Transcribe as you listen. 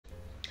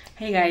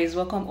Hey guys,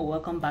 welcome or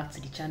welcome back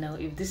to the channel.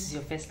 If this is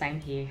your first time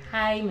here,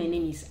 hi, my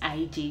name is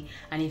IJ,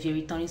 and if you're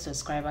a returning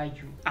subscriber,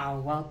 you are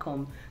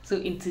welcome. So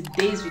in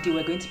today's video,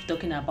 we're going to be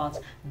talking about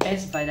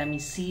best vitamin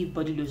C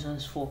body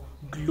lotions for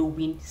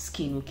glowing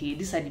skin. Okay,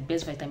 these are the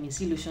best vitamin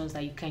C lotions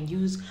that you can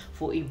use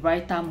for a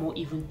brighter, more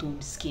even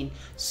toned skin.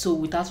 So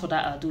without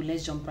further ado,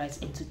 let's jump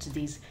right into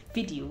today's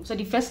video. So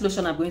the first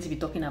lotion I'm going to be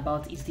talking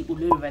about is the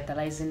Olay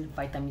Revitalizing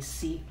Vitamin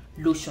C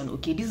lotion.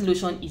 Okay, this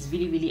lotion is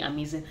really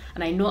amazing,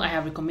 and I know I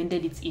have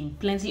recommended it in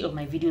plenty of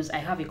my videos. I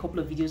have a couple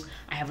of videos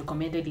I have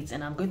recommended it,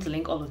 and I'm going to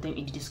link all of them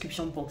in the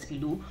description box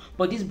below.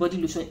 But this body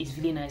lotion is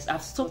really nice.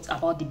 I've talked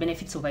about the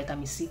benefits of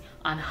vitamin C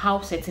and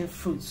how certain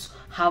fruits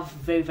have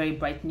very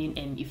brightening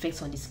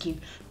effects on the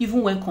skin,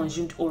 even when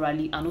consumed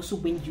orally and also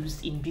when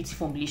used in beauty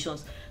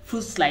formulations.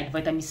 Fruits like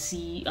vitamin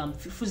C,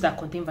 fruits that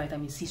contain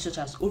vitamin C such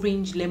as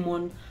orange,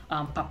 lemon,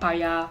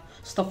 papaya,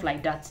 stuff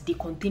like that, they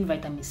contain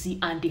vitamin C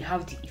and they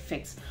have the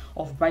effects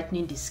of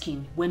brightening the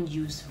skin when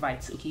used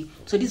right. Okay,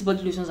 so these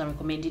body lotions I'm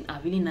recommending are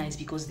really nice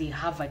because they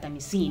have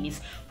vitamin C in it,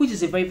 which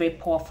is a very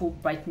powerful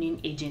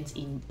brightening agent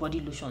in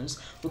body lotions.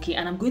 Okay,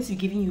 and I'm going to be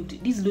giving you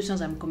these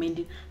lotions I'm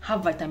recommending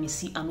have vitamin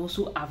C and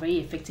also are very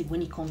effective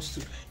when it comes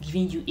to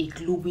giving you a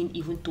glowing,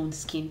 even toned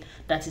skin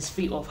that is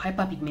free of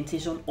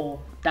hyperpigmentation or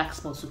dark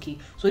spots. Okay,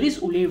 so this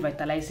Olay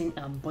Revitalizing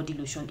body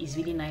lotion is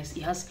really nice.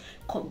 It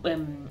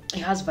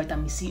has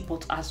vitamin C,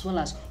 but as well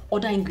as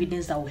other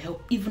ingredients that will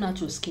help even out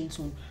your skin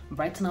tone,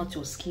 brighten out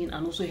your skin,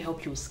 and also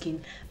help your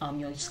skin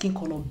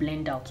color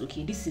blend out.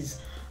 Okay, this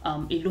is a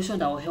lotion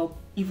that will help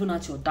even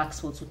out your dark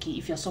spots. Okay,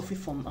 if you're suffering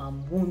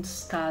from wounds,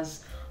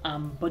 scars,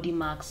 body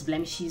marks,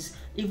 blemishes,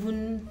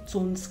 even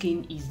toned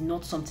skin is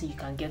not something you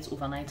can get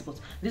overnight, but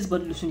this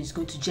body lotion is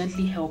going to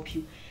gently help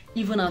you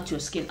even out your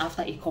skin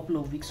after a couple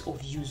of weeks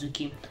of use.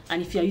 Okay,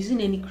 and if you're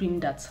using any cream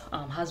that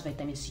has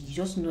vitamin C, you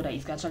just know that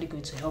it's actually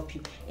going to help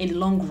you in the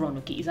long run.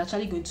 Okay, it's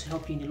actually going to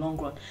help you in the long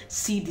run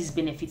see these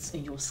benefits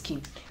in your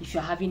skin. If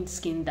you're having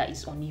skin that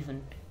is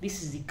uneven,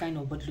 this is the kind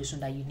of body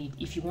lotion that you need.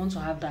 If you want to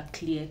have that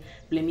clear,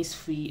 blemish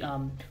free,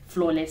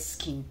 flawless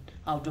skin,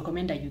 I would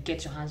recommend that you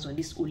get your hands on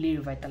this Olay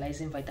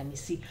Revitalizing Vitamin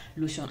C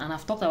lotion. And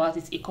I've talked about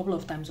it a couple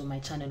of times on my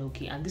channel.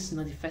 Okay, and this is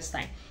not the first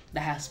time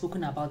that I have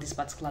spoken about this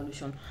particular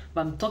lotion,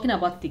 but I'm talking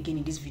about it again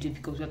in this video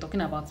because we're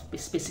talking about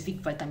specific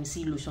vitamin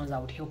C lotions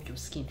that would help your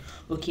skin.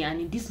 Okay,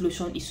 and in this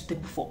lotion is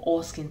suitable for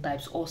all skin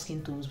types, all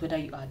skin tones, whether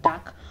you are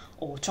dark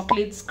or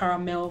chocolates,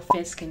 caramel,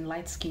 fair skin,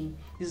 light skin.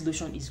 This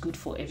lotion is good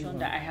for everyone.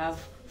 That I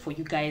have for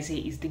you guys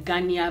here is the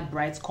Garnier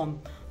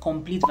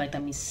Complete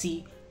Vitamin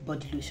C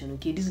body lotion.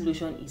 Okay, this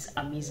lotion is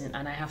amazing,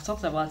 and I have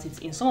talked about it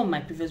in some of my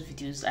previous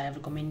videos. I have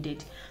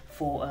recommended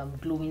for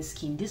glowing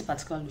skin. This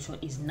particular lotion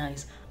is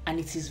nice, and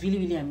it is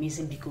really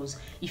amazing because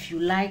if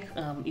you like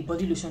a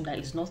body lotion that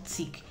is not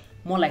thick,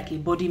 more like a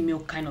body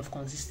milk kind of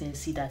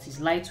consistency, that is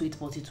lightweight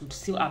but it would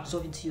still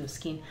absorb into your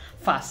skin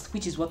fast,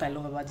 which is what I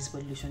love about this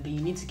body lotion, then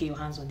you need to get your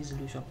hands on this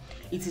lotion.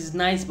 It is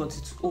nice, but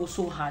it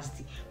also has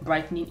the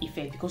brightening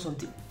effect because of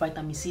the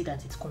vitamin C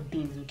that it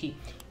contains. Okay,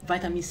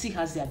 vitamin C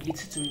has the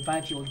ability to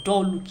revive your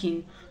dull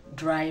looking,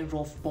 dry,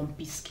 rough,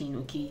 bumpy skin.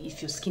 Okay,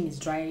 if your skin is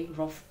dry,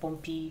 rough,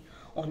 bumpy,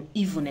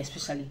 uneven,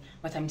 especially,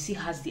 vitamin C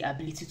has the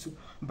ability to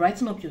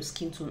brighten up your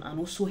skin tone and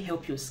also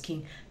help your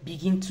skin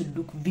begin to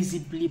look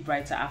visibly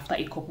brighter after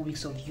a couple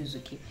weeks of use.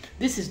 Okay,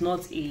 this is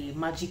not a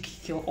magic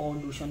cure-all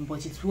lotion,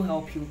 but it will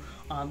help you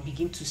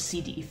begin to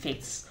see the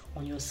effects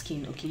on your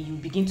skin. Okay, you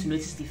begin to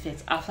notice the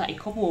effects after a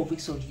couple of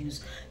weeks of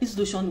use. This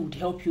lotion would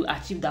help you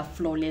achieve that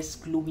flawless,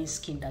 glowing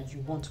skin that you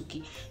want.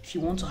 Okay, if you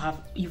want to have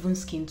even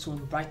skin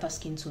tone, brighter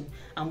skin tone,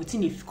 and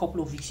within a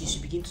couple of weeks you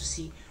should begin to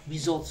see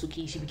results.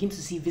 Okay, you should begin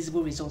to see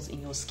visible results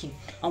in your skin.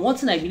 And one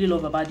thing I really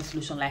love about this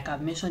lotion, like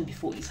I've mentioned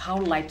before, is how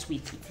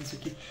lightweight it is.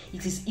 Okay,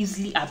 it is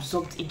easily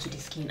absorbed into the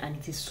skin, and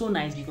it is so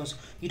nice because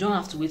you don't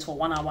have to wait for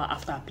 1 hour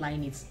after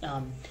applying it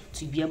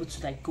to be able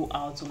to like go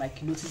out or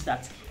like notice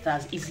that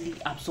has easily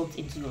absorbed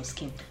into your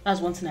skin. That's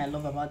one thing I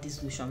love about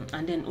this lotion.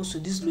 And then also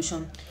this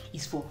lotion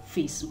is for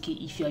face. Okay,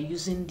 if you are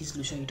using this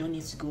lotion, you don't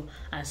need to go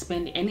and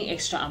spend any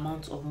extra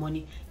amount of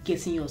money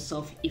getting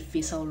yourself a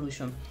facial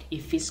lotion, a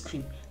face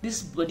cream.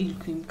 This body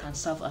cream can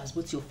serve as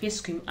both your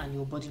face cream and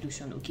your body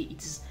lotion. Okay,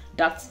 it is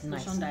that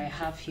nice. Lotion that I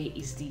have here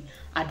is the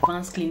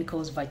Advanced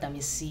Clinicals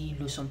Vitamin C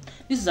lotion.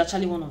 This is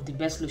actually one of the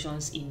best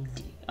lotions in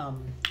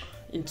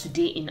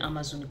today in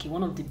Amazon. Okay,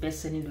 one of the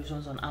best selling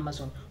lotions on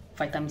Amazon,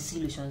 vitamin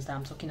C lotions that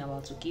I'm talking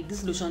about. Okay,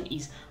 this lotion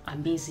is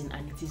amazing,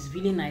 and it is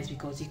really nice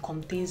because it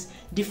contains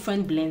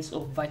different blends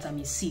of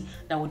vitamin C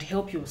that would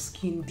help your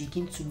skin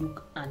begin to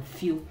look and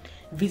feel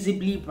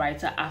visibly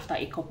brighter after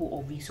a couple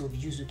of weeks of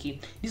use. Okay,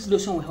 this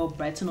lotion will help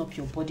brighten up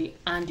your body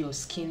and your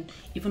skin,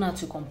 even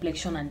out your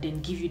complexion, and then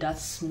give you that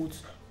smooth,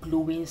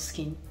 glowing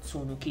skin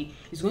tone. Okay,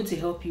 it's going to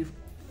help you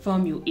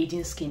firm your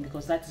aging skin,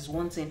 because that is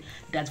one thing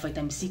that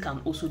vitamin C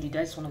can also do.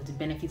 That's one of the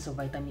benefits of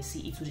vitamin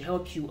C. It will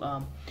help you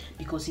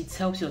because it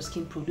helps your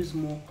skin produce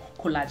more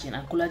collagen,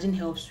 and collagen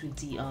helps with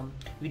the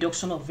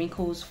reduction of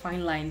wrinkles,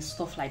 fine lines,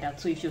 stuff like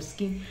that. So if your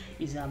skin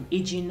is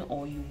aging,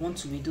 or you want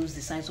to reduce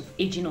the signs of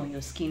aging on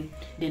your skin,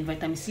 then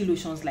vitamin C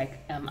lotions like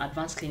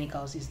Advanced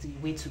Clinicals is the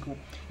way to go.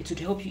 It would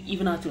help you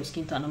even out your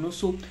skin tone and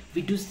also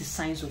reduce the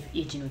signs of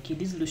aging. Okay,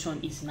 this lotion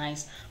is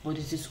nice, but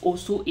it is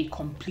also a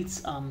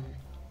complete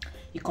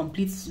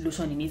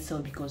lotion in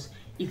itself, because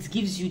it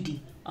gives you the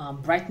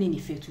brightening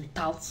effect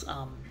without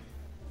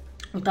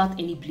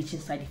any bleaching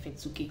side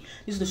effects. Okay,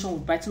 this lotion will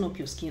brighten up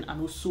your skin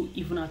and also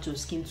even out your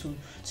skin tone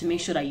to make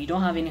sure that you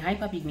don't have any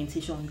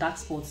hyperpigmentation, dark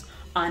spots,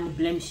 and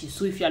blemishes.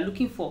 So if you are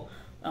looking for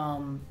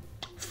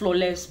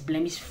flawless,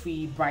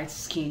 blemish-free, bright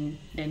skin,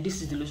 then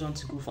this is the lotion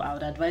to go for. I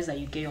would advise that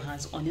you get your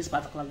hands on this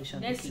particular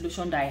lotion. Next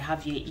lotion that I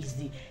have here is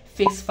the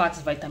Face Fat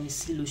Vitamin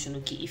C lotion.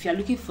 Okay, if you are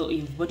looking for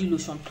a body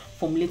lotion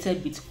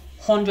formulated with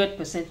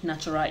 100%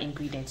 natural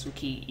ingredients,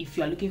 okay, if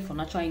you are looking for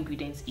natural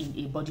ingredients in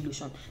a body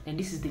lotion, then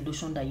this is the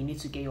lotion that you need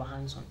to get your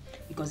hands on,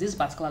 because this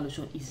particular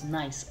lotion is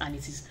nice and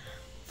it is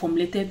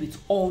formulated with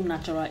all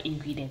natural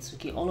ingredients.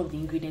 Okay, all of the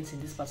ingredients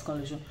in this particular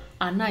lotion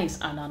are nice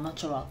and are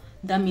natural.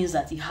 That means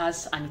that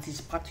it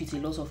is packed with a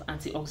lot of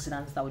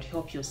antioxidants that would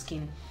help your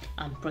skin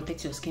and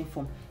protect your skin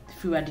from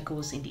free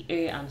radicals in the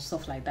air and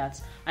stuff like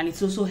that. And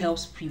it also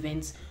helps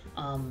prevent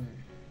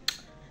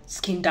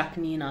skin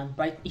darkening, and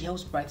it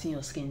helps brighten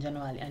your skin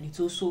generally, and it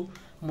also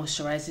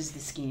moisturizes the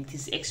skin. It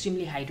is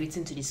extremely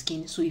hydrating to the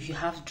skin. So if you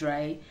have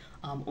dry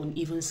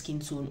uneven skin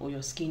tone, or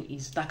your skin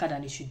is darker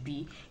than it should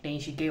be, then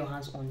you should get your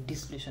hands on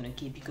this lotion,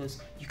 okay,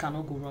 because you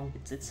cannot go wrong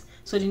with it.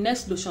 So the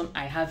next lotion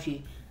I have here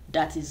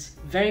that is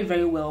very,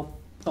 very well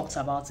talked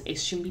about,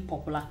 extremely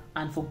popular,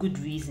 and for good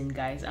reason,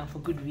 guys, and for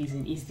good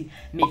reason, is the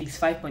Medix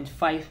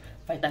 5.5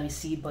 vitamin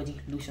C body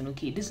lotion.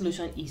 Okay, this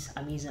lotion is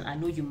amazing. I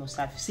know you must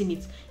have seen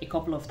it a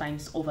couple of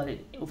times over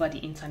the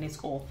internet,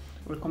 or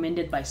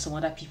recommended by some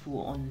other people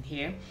on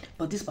here,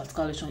 but this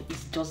particular lotion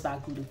is just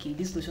that good. Okay,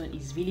 this lotion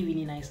is really,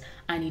 really nice,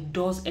 and it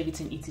does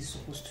everything it is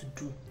supposed to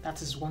do.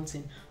 That is one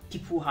thing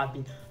people have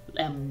been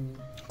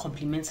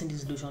complimenting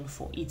this lotion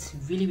for. It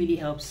really, really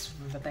helps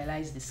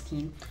revitalize the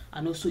skin,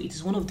 and also it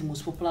is one of the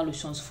most popular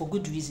lotions for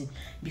good reason,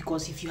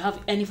 because if you have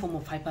any form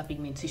of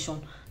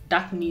hyperpigmentation,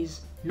 dark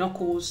knees,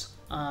 knuckles,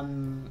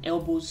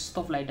 elbows,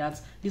 stuff like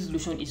that, this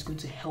lotion is going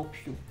to help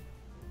you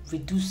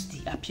reduce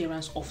the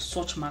appearance of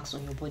such marks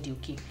on your body.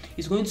 Okay,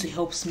 it's going to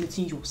help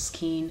smoothen your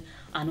skin,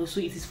 and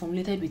also it is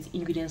formulated with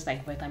ingredients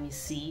like vitamin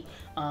C,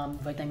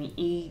 vitamin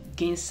E,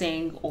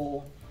 ginseng,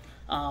 or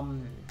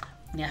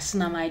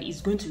niacinamide.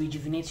 Is going to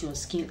rejuvenate your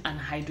skin and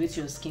hydrate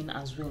your skin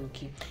as well.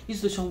 Okay,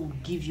 this lotion will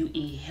give you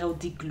a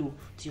healthy glow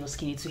to your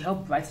skin. It will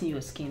help brighten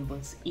your skin,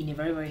 but in a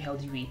very, very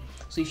healthy way.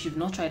 So if you've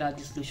not tried out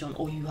this lotion,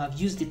 or you have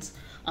used it,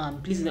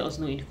 please let us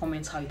know in the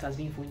comments how it has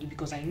been for you,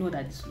 because I know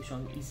that this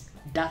lotion is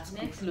that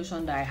good. Next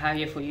lotion that I have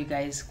here for you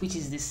guys, which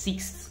is the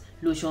sixth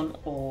lotion,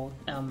 or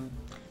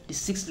the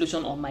sixth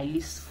lotion on my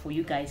list for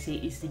you guys here,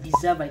 is the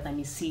Desire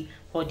Vitamin C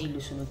body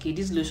lotion. Okay,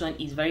 this lotion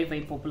is very,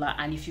 very popular,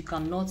 and if you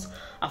cannot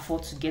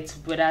afford to get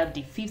whether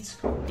the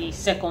fifth, the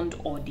second,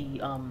 or the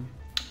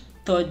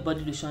third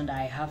body lotion that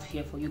I have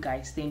here for you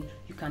guys, then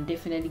you can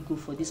definitely go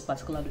for this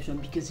particular lotion,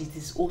 because it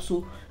is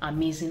also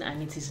amazing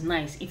and it is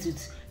nice. It will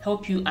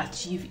help you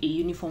achieve a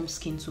uniform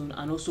skin tone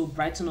and also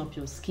brighten up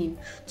your skin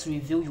to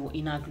reveal your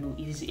inner glow.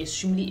 It is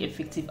extremely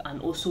effective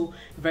and also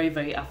very,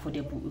 very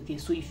affordable. Okay,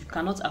 so if you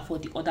cannot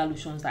afford the other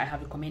lotions that I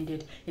have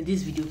recommended in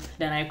this video,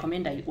 then I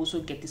recommend that you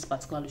also get this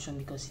particular lotion,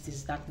 because it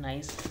is that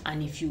nice.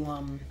 And if you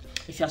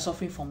are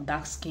suffering from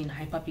dark skin,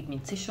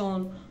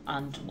 hyperpigmentation,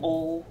 and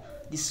all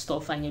this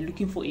stuff, and you're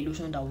looking for a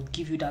lotion that would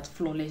give you that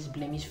flawless,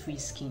 blemish-free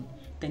skin,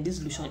 then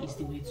this lotion is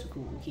the way to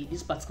go. Okay,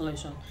 this particular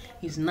lotion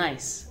is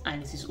nice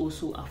and it is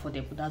also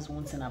affordable. That's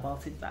one thing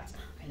about it that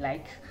I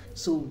like.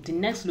 So the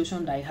next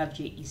lotion that I have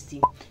here is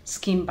the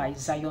Skin by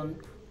Zion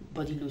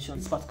body lotion.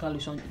 This particular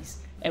lotion is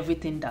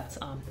everything that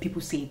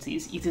people say it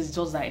is. It is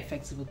just that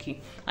effective.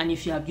 Okay, and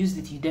if you have used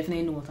it, you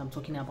definitely know what I'm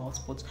talking about.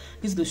 But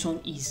this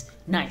lotion is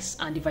nice,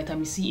 and the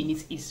vitamin C in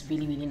it is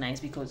really, really nice,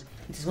 because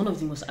it is one of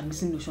the most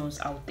amazing lotions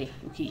out there.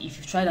 Okay, if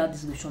you've tried out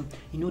this lotion,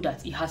 you know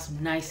that it has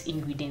nice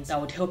ingredients that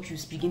would help you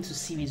begin to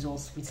see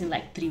results within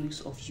like 3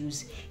 weeks of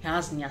use. It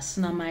has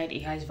niacinamide,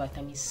 it has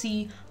vitamin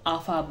C,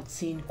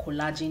 alpha-arbutin,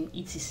 collagen,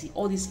 etc.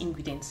 All these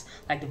ingredients,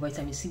 like the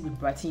vitamin C, will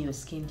brighten your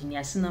skin. The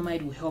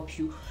niacinamide will help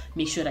you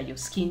make sure that your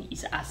skin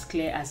is as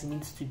clear as it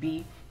needs to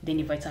be. Then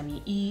the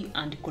vitamin E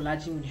and the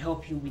collagen will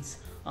help you with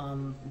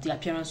the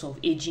appearance of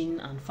aging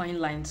and fine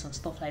lines and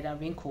stuff like that,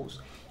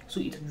 wrinkles. So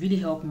it really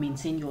helps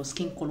maintain your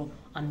skin color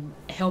and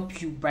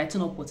help you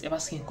brighten up whatever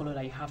skin color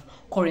that you have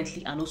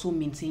currently, and also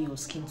maintain your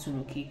skin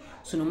tone. Okay,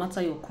 so no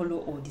matter your color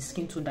or the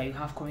skin tone that you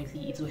have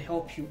currently, it will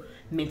help you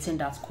maintain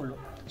that color.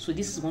 So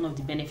this is one of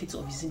the benefits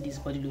of using this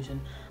body lotion.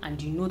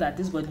 And you know that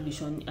this body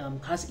lotion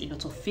has a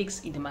lot of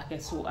fakes in the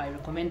market, so I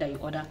recommend that you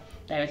order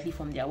directly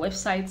from their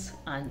website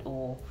and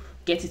or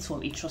get it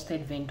from a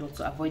trusted vendor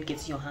to avoid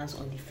getting your hands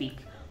on the fake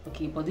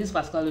okay, but this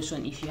particular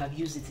lotion, if you have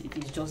used it,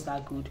 it is just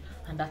that good,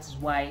 and that is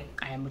why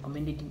I am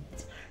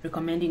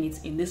recommending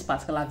it in this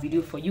particular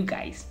video for you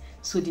guys.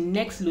 So the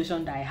next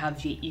lotion that I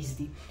have here is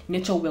the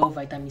Nature Well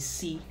Vitamin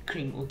C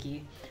cream.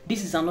 Okay,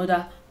 this is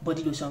another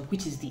body lotion,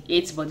 which is the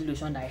 8th body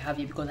lotion that I have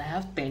here, because I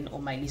have 10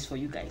 on my list for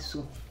you guys.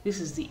 So this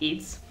is the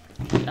 8th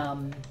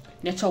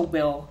Nature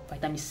Well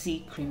Vitamin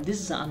C cream. This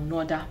is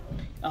another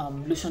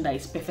lotion that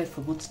is perfect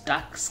for both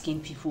dark skin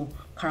people,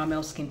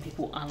 caramel skin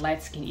people, and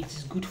light skin. It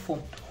is good for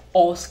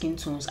all skin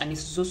tones, and it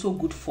is also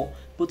good for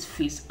both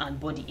face and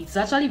body. It's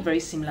actually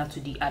very similar to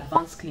the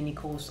Advanced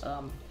Clinicals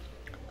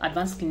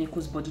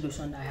body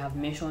lotion that I have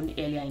mentioned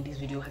earlier in this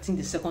video. I think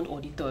the 2nd or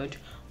the 3rd.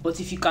 But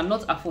if you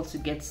cannot afford to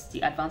get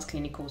the Advanced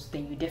Clinicals,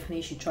 then you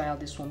definitely should try out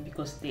this one,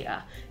 because they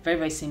are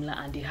very similar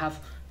and they have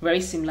very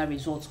similar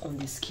results on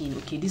the skin.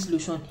 Okay, this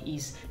lotion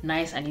is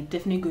nice, and it's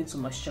definitely going to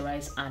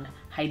moisturize and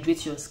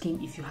hydrate your skin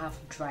if you have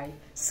dry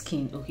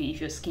skin. Okay, if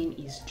your skin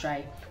is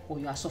dry or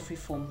you are suffering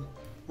from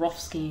rough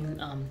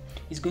skin,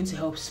 it's going to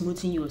help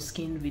smoothen your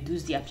skin,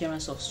 reduce the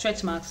appearance of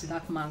stretch marks,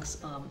 dark marks,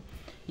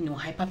 you know,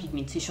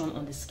 hyperpigmentation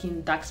on the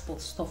skin, dark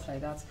spots, stuff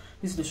like that.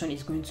 This lotion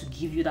is going to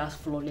give you that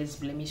flawless,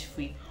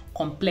 blemish-free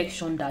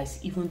complexion that is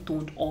even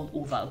toned all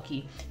over.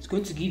 Okay, it's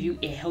going to give you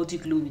a healthy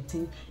glow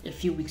within a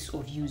few weeks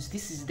of use.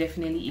 This is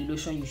definitely a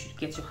lotion you should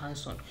get your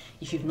hands on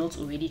if you've not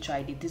already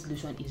tried it. This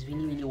lotion is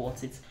really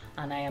worth it,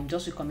 and I am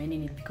just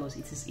recommending it because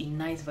it is a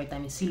nice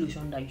vitamin C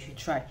lotion that you should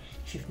try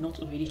if you've not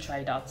already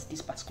tried out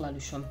this particular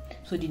lotion.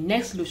 So the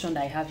next lotion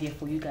that I have here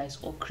for you guys,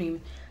 or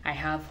cream I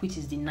have, which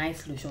is the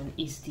nice lotion,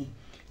 is the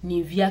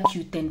Nivea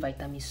Q10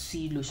 Vitamin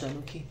C lotion.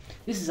 Okay,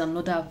 this is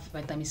another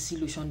vitamin C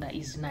lotion that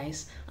is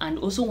nice, and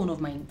also one of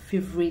my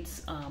favorite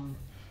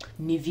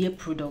Nivea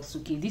products.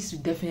 Okay, this will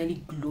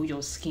definitely glow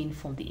your skin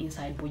from the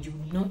inside, but you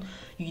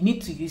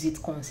need to use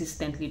it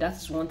consistently.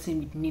 That's one thing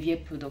with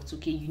Nivea products.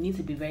 Okay, you need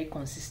to be very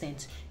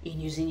consistent in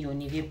using your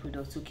Nivea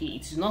products. Okay,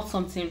 it is not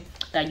something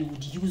that you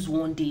would use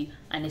one day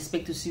and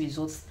expect to see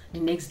results the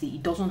next day.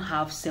 It doesn't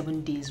have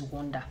 7 days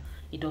wonder.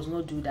 It does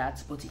not do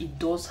that, but it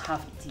does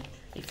have the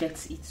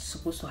effects it's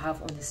supposed to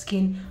have on the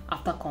skin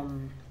after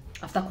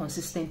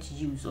consistent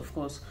use, of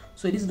course.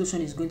 So this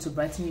lotion is going to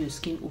brighten your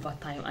skin over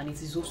time, and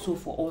it is also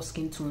for all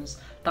skin tones,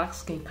 dark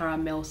skin,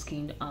 caramel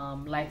skin,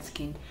 light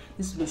skin.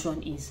 This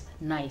lotion is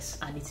nice,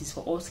 and it is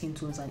for all skin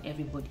tones and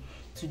everybody.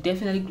 To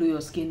definitely glow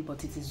your skin,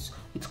 but it is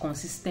with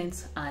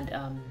consistent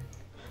and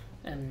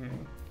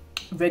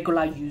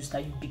regular use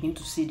that you begin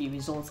to see the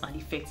results and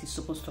effects it's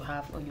supposed to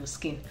have on your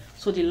skin.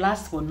 So the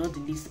last but not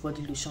the least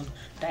body lotion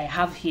that I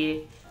have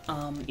here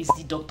is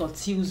the Dr.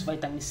 Teal's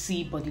Vitamin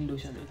C body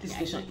lotion. This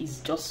lotion is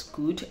just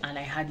good, and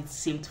I had it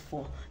saved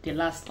for the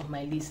last on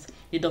my list.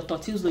 The Dr.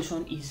 Teal's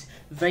lotion is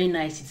very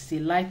nice. It's a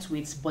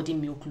lightweight body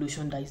milk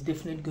lotion that is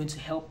definitely going to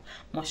help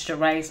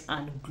moisturize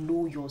and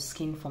glow your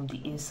skin from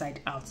the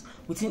inside out.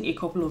 Within a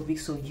couple of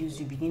weeks of use,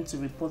 you begin to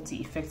report the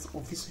effects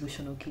of this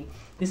lotion. Okay,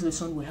 this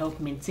lotion will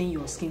help maintain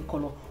your skin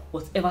color,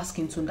 whatever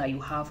skin tone that you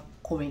have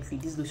currently.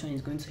 This lotion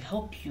is going to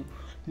help you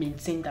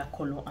maintain that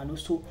color, and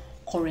also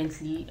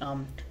currently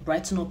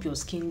brighten up your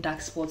skin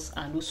dark spots,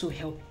 and also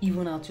help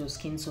even out your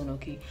skin tone.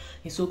 Okay,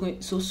 it's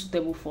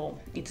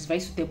it is very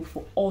suitable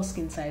for all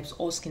skin types,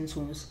 all skin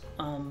tones,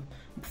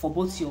 for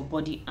both your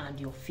body and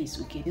your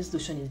face. Okay, this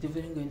lotion is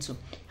definitely going to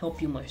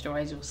help you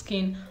moisturize your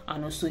skin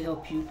and also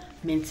help you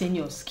maintain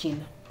your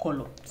skin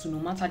color. So no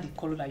matter the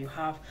color that you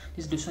have,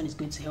 this lotion is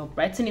going to help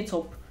brighten it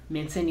up,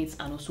 maintain it,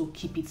 and also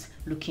keep it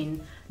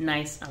looking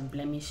nice and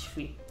blemish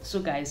free. So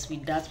guys,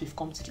 with that, we've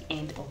come to the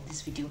end of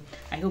this video.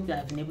 I hope that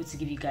I've been able to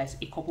give you guys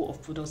a couple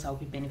of products that will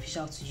be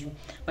beneficial to you.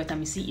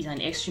 Vitamin C is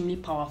an extremely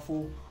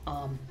powerful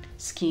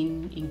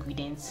skin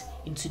ingredient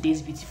in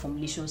today's beauty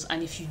formulations,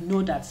 and if you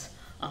know that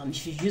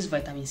if you use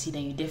vitamin C,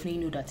 then you definitely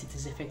know that it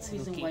is effective. The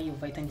reason why your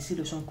vitamin C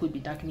lotion could be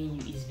darkening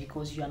you is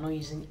because you are not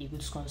using a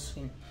good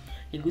sunscreen.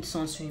 A good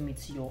sunscreen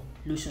with your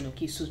lotion.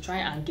 Okay, so try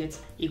and get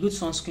a good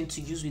sunscreen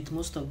to use with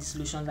most of these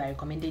lotions that I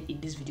recommended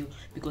in this video,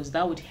 because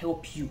that would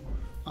help you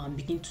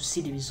begin to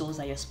see the results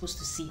that you're supposed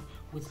to see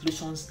with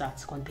lotions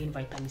that contain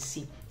vitamin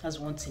C. That's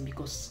one thing,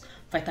 because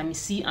vitamin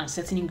C and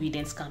certain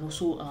ingredients can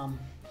also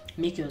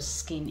make your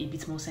skin a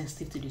bit more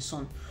sensitive to the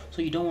sun,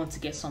 so you don't want to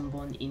get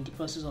sunburn in the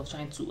process of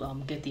trying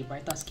to get a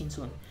brighter skin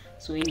tone.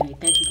 So anyway,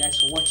 thank you guys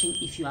for watching.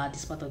 If you are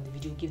this part of the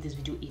video, give this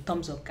video a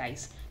thumbs up,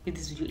 guys. Give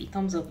this video a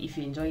thumbs up if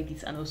you enjoyed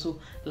it, and also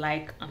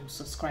like and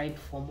subscribe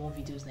for more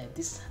videos like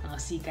this, and I'll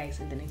see you guys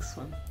in the next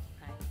one.